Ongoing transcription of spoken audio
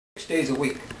6 days a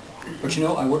week. But you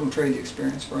know, I wouldn't trade the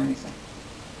experience for anything,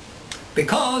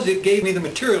 because it gave me the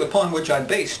material upon which I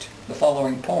based the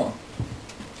following poem.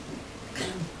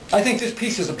 I think this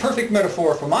piece is a perfect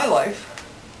metaphor for my life,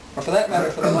 or for that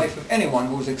matter for the life of anyone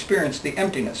who has experienced the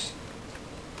emptiness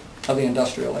of the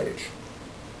industrial age.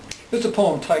 It's a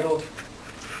poem titled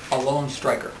A Lone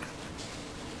Striker.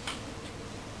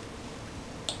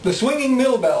 The swinging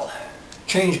mill bell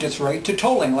changed its rate to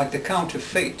tolling like the count of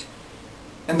fate,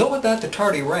 and though at that the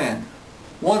tardy ran,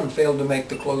 one failed to make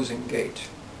the closing gate.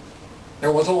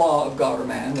 There was a law of God or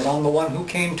man that on the one who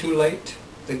came too late,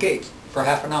 the gate for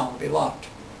half an hour be locked,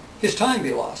 his time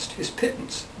be lost, his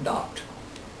pittance docked.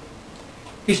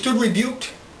 He stood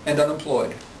rebuked and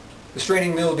unemployed. The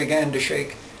straining mill began to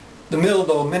shake. The mill,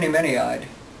 though many-eyed,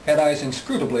 had eyes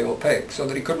inscrutably opaque, so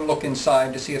that he couldn't look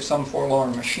inside to see if some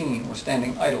forlorn machine was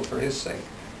standing idle for his sake.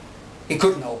 He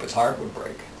couldn't hope his heart would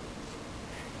break.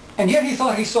 And yet he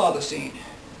thought he saw the scene.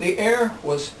 The air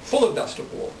was full of dust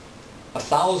of wool.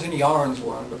 1,000 yarns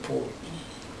were under pull.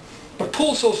 But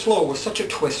pull so slow with such a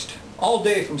twist, all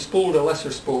day from spool to lesser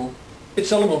spool, it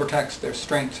seldom overtaxed their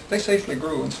strength. They safely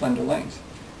grew in slender length.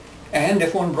 And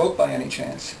if one broke by any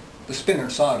chance, the spinner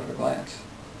saw it at a glance.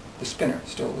 The spinner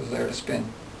still was there to spin.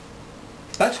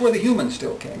 That's where the human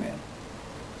still came in.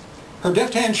 Her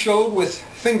deft hand showed with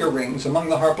finger rings among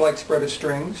the harp-like spread of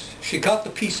strings. She caught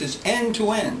the pieces end to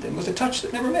end, and with a touch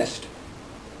that never missed,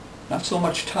 not so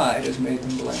much tied as made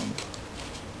them blend.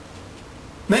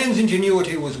 Man's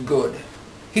ingenuity was good.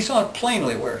 He saw it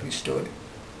plainly where he stood.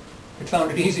 It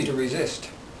found it easy to resist.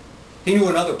 He knew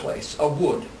another place, a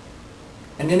wood,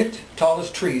 and in it, tall as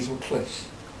trees were cliffs.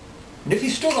 And if he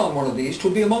stood on one of these,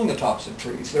 'twould be among the tops of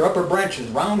trees, their upper branches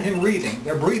round him wreathing,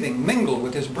 their breathing mingled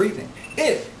with his breathing.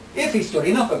 If he stood,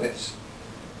 enough of this.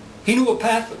 He knew a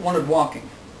path that wanted walking.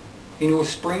 He knew a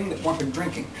spring that wanted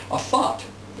drinking, a thought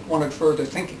that wanted further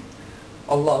thinking,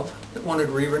 a love that wanted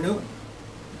re-renewing.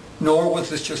 Nor was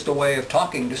this just a way of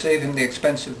talking to save him the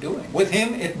expense of doing. With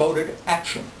him it boded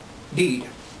action, deed.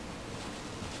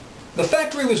 The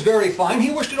factory was very fine.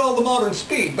 He wished it all the modern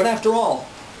speed, but after all,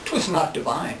 'twas not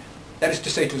divine. That is to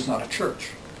say, 'twas not a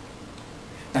church.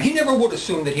 Now, he never would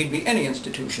assume that he'd be any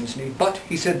institution's need, but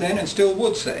he said then, and still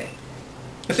would say,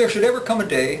 if there should ever come a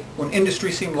day when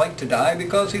industry seemed like to die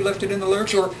because he left it in the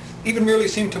lurch, or even merely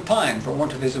seemed to pine for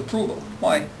want of his approval,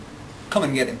 why, come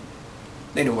and get him.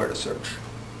 They knew where to search.